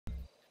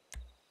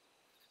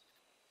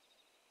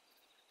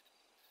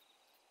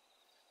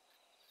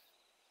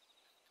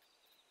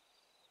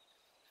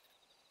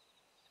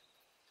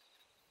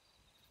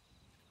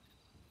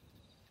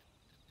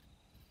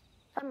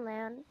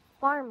Farmland.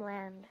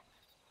 Farmland.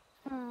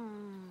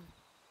 Hmm.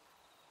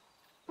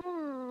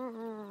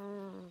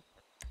 Hmm.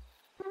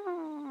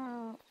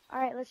 Hmm.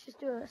 Alright, let's just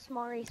do a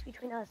small race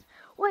between us.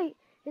 Wait,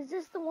 is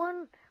this the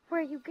one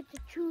where you get to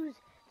choose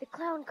the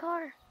clown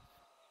car?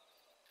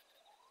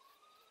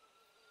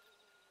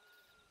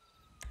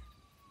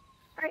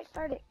 Alright,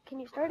 start it.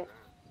 Can you start it?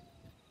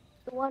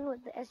 The one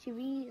with the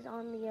SUVs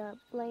on the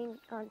lane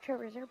on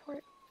Trevor's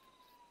Airport?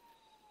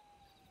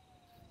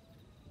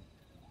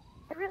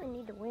 I really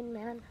need to win,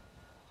 man.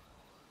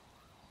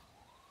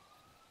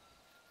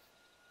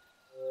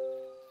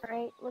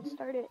 Alright, let's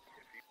start it.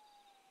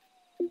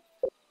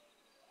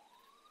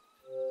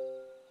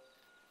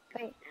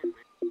 Wait.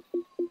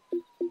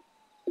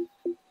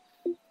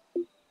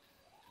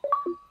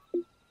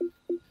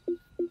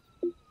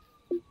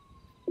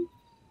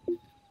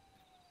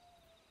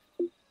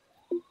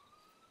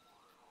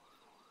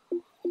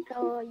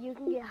 So you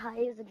can get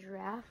high as a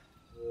giraffe.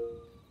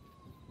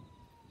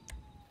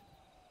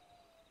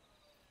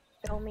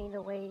 Show me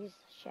the ways,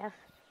 chef.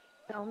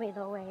 Show me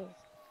the ways.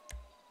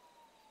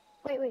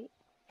 Wait,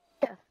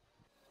 chef.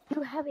 Do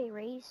you have a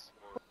race,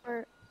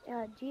 or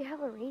do you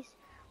have a race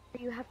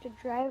where you have to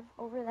drive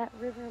over that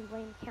river in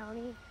Blaine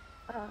County,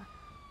 on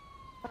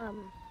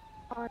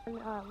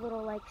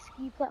little like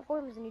ski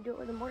platforms, and you do it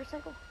with a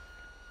motorcycle?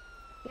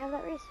 You have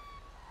that race?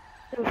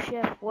 So,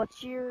 Chef,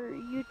 what's your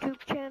YouTube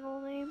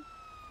channel name?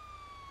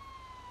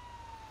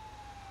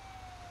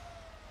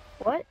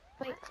 What?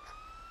 Wait.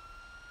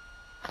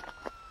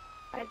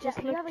 I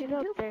just You have looked a it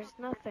up. YouTube? There's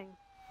nothing.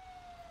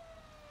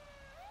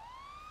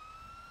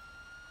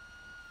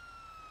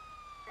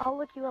 I'll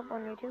look you up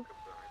on YouTube.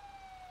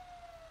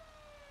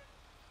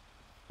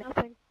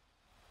 Nothing.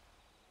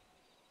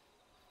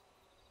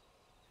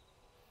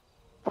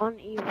 Fun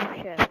Evil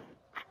Chef.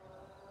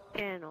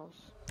 Channels.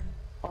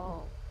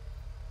 Oh.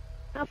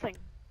 Nothing.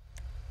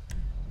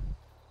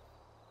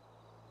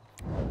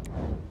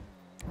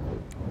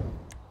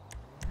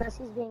 Unless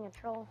he's being a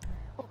troll.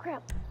 Oh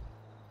crap.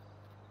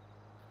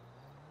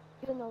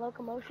 Doing the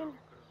locomotion?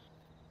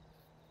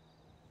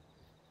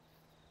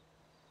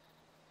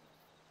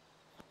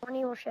 One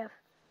evil chef.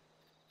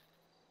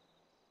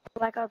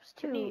 Black Ops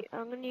 2.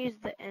 I'm gonna use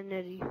the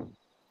entity.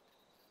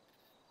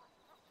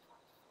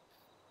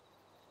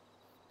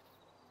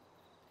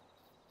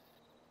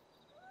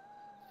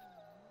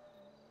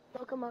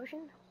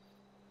 Locomotion?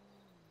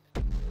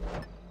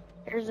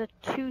 There's a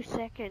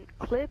 2-second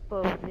clip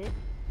of it.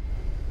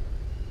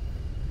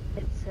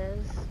 It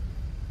says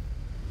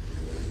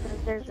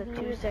there's a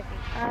 2-second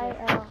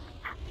clip.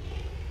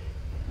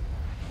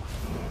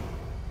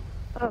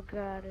 Oh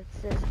god, it's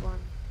this one.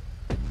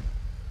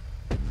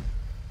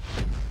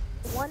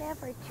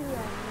 1F or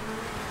 2F?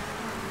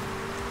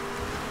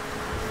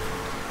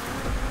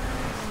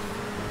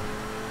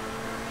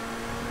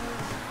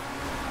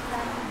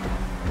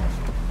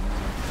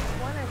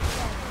 One or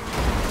 2F?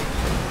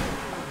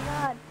 Oh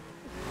god.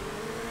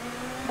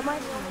 Am I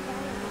the only guy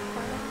in this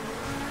corner?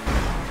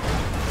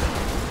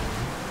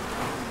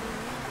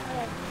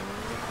 Okay.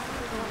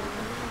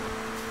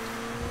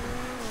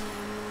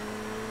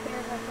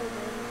 Here's our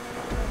favorite.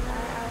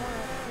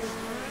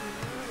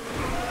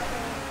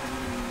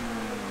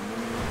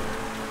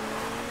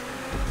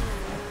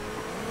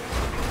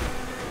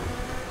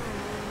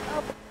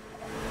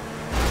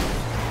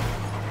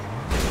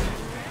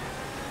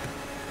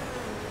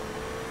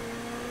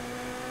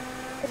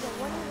 I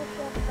want to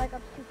Black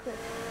Ops 2 clip.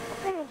 I'm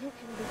paying attention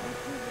to the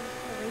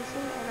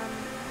racing and I'm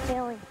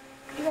failing.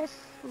 Could you guys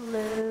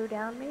slow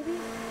down maybe?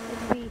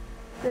 And be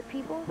good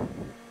people?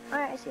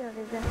 Alright, I see how it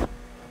is then.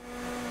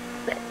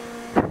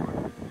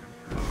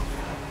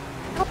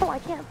 Oh, I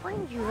can't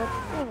find you. That's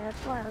the thing.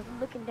 That's why I was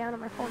looking down at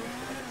my phone.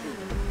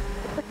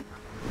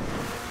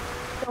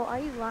 So, are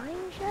you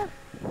lying, Chef?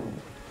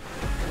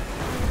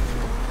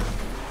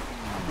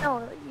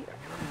 No.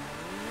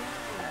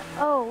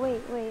 Oh,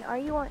 wait. Are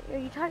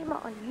you talking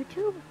about on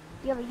YouTube?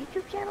 Do you have a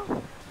YouTube channel?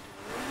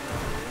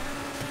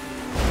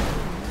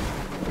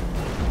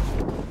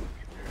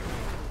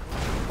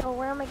 So,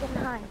 where am I getting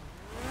high?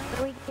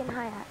 Where are we getting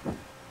high at?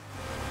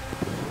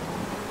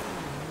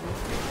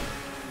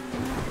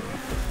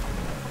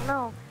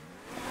 No,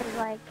 it's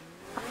like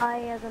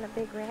high as in a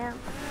big ramp,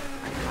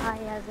 high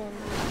as in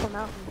a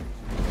mountain.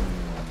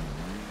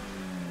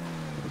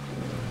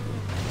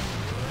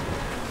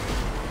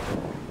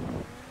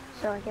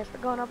 So I guess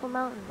we're going up a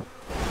mountain.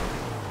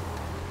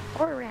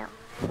 Or a ramp.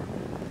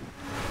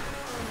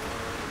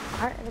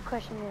 Alright, the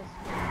question is,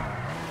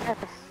 I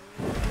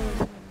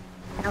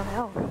don't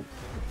know.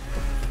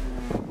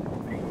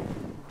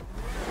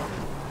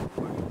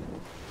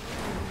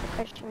 The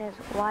question is,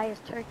 why is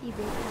turkey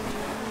bacon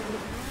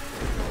needed?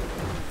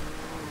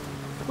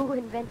 Who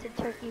invented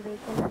turkey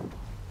bacon?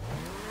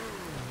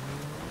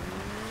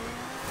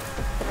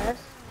 Yes.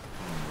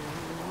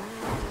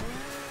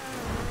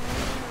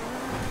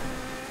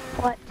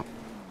 What?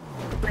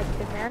 Like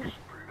good man?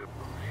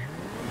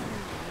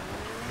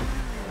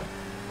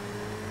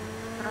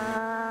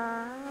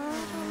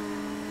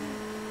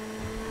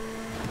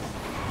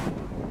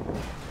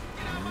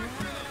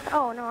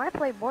 Oh no, I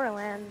play played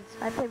Borderlands.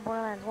 I played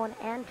Borderlands 1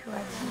 and 2.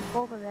 I've seen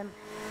both of them.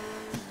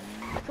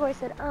 That's why I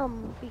said,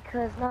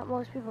 because not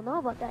most people know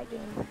about that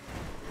game.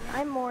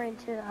 I'm more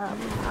into,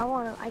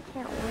 I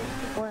can't wait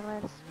for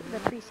Borderlands, the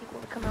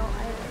pre-sequel to come out.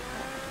 I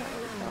can't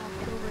wait till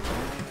October.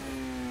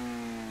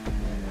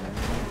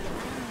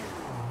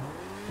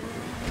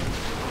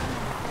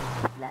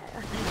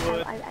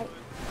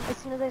 As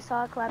soon as I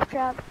saw a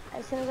claptrap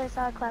as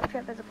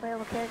a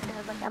playable character, I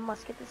was like, I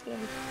must get this game.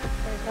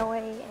 There's no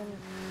way, and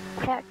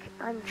heck,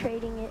 I'm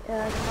trading it,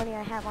 the money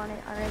I have on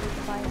it already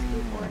to buy a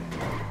skateboard.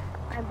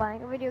 I'm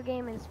buying a video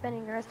game and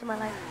spending the rest of my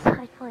life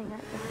playing that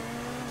game.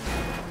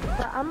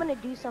 But I'm gonna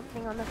do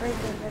something on the first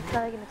game that's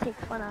probably gonna take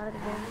fun out of the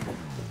game.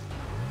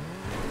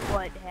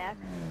 What, hack?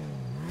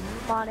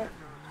 Mod it.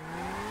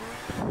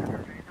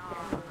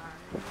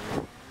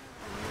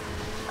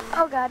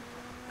 Oh god,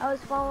 I was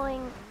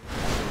following.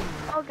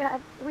 Oh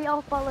god, we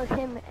all followed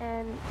him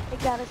and it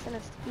got us in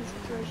a sticky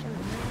situation.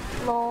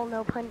 Lol,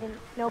 no pun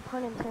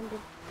intended.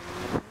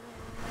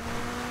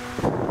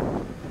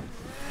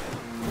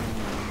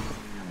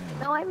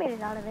 No, I made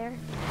it out of there.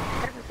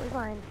 Perfectly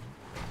fine.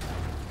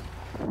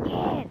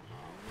 Yeah.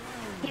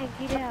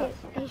 Get out.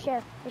 Hey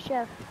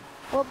chef,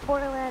 what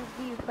Borderlands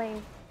do you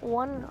play?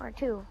 1 or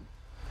 2?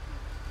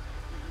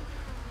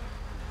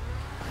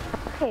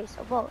 Okay,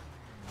 so both.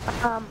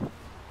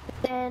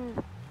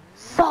 Then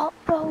salt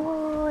the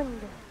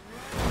wound.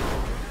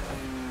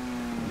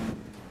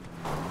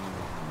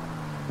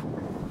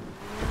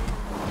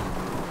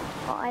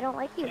 Well, I don't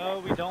like you. No,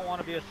 we don't want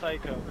to be a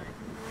psycho.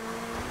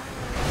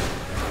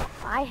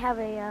 I have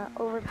a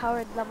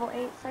overpowered level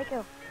 8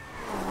 psycho.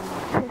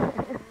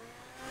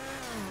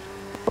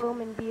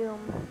 Boom and boom.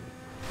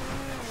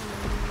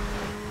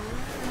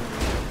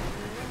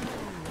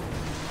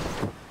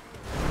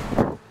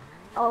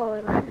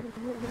 Oh.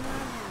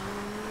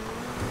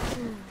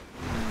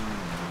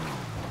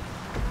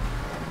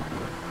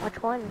 Which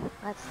one?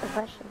 That's the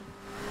question.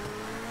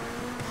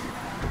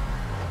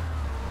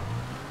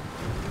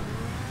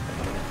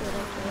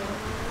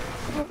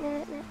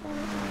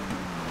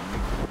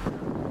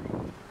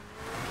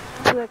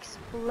 To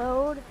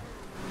explode?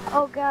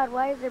 Oh god,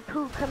 why is there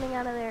poo coming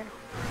out of there?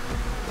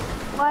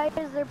 Why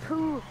is there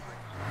poo?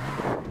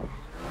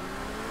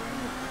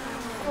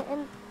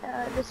 And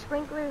the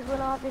sprinklers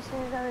went off as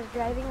soon as I was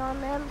driving on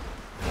them.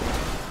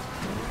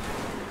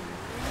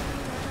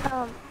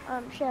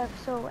 Chef,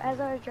 so as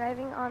I was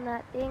driving on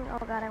that thing, oh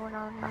god, I went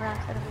on the wrong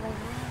side of the lane.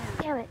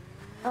 Damn it.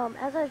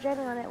 As I was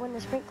driving on it, when the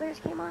sprinklers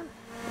came on,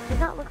 it did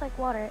not look like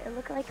water, it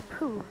looked like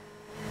poo.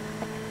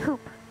 Like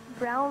poop.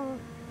 Brown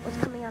was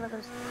coming out of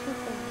those two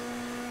things.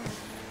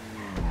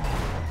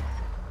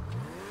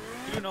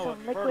 You know what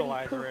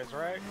fertilizer is,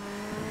 right?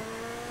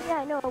 Yeah,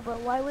 I know, but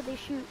why would they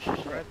shoot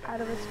shit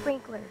out of a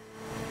sprinkler?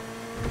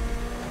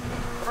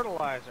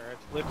 Fertilizer,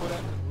 it's liquid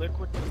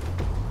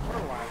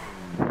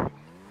fertilizer.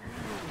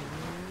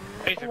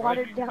 Basically,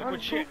 Watered down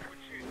liquid shit.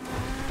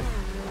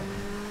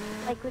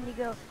 Like when you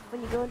go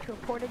into a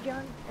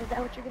porta-john, is that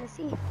what you're gonna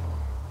see?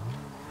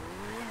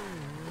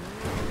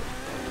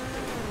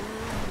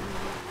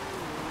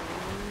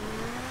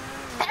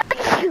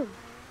 You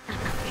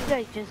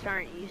guys just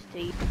aren't used to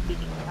eating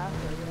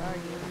tacos, are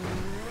you?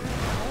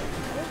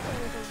 I didn't say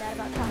anything bad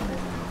about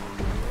tacos.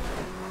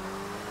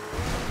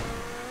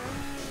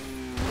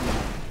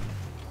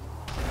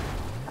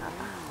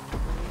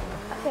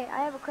 Okay,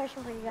 I have a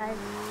question for you guys.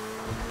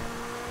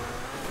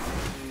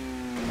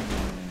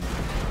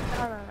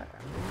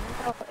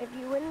 So, if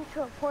you went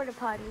into a porta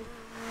potty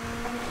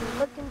and you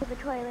looked into the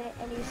toilet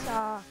and you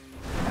saw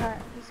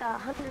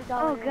 $100.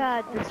 Oh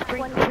god, the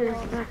sprinklers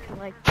look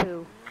like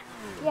poo.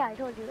 Yeah, I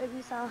told you. If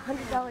you saw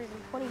 $100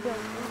 and 20 bills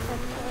inside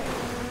the toilet and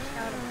you reached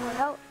down and pulled it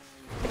out,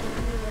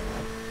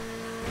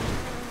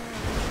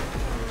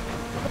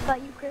 what about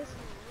you, Chris?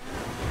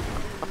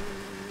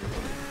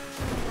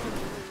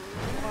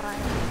 Why?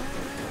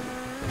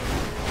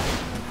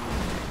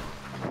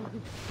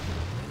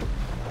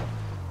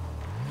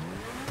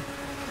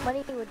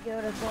 Money would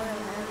go to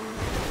Borderlands.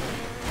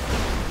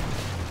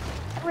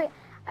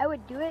 I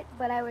would do it,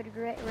 but I would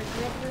regret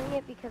doing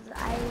it because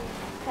I'm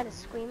kind of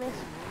squeamish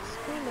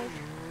when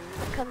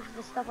it comes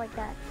to stuff like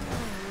that.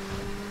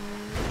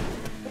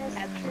 Yes,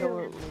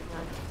 Absolutely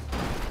not.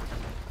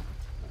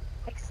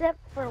 Except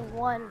for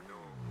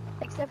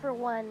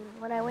one,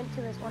 when I went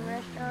to this one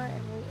restaurant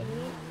and we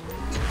ate,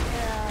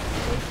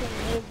 they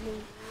made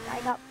me,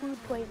 I got food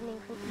poisoning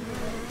from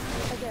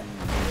eating it.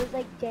 It was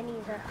like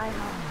Denny's or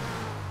IHOP.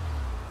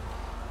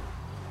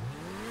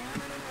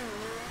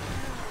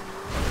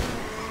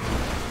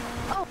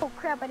 Oh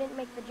crap, I didn't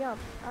make the jump.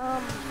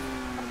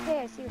 Okay,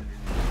 I see.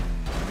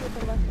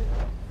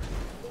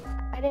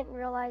 I didn't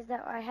realize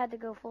that I had to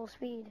go full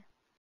speed.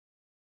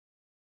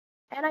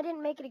 And I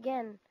didn't make it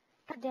again.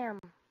 God damn.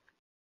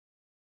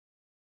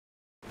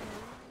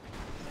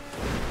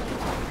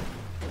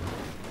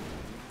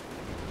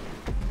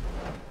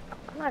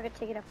 I'm not gonna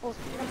take it at full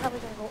speed. I'm probably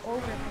gonna go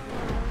over it.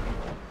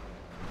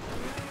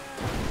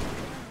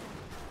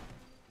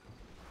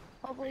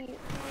 Hopefully.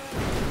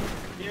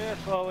 Yeah,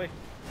 slowly.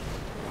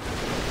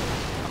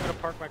 I'm gonna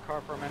park my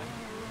car for a minute.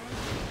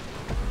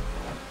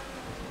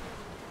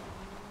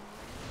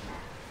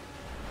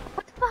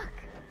 What the fuck?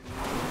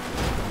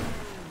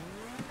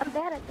 I'm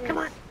bad at this. Come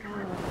on.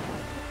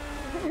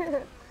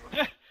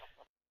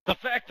 The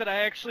fact that I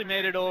actually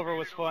made it over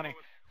was funny.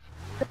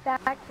 The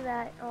fact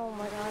that, oh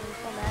my god, I'm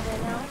so mad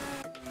right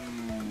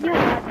now. You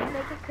had to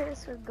make a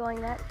curse with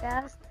going that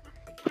fast.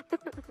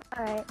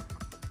 Alright.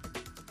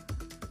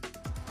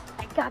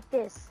 I got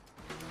this.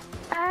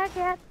 I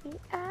got the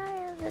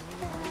eye of the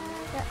tiger.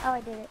 Oh,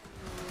 I did it.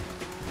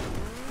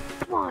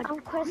 Come on. I'm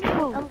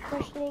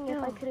questioning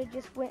if I could have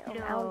just went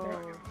around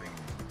her.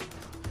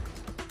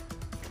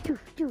 Doof,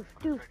 doof,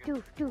 doof,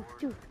 doof, doof,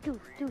 doof, doof,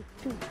 doof,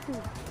 doof,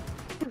 doof.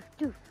 Doof,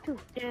 doof, doof.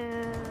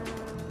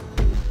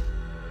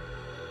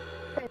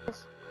 Chris,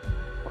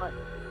 What?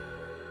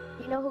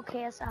 you know who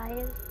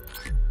KSI is?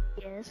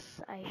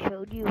 Yes, I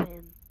showed you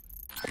him.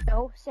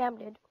 No, Sam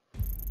did.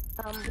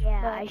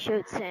 Yeah, but- I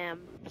showed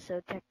Sam,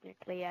 so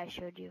technically I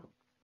showed you.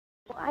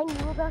 Well, I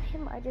knew about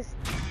him, I just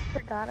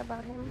forgot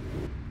about him.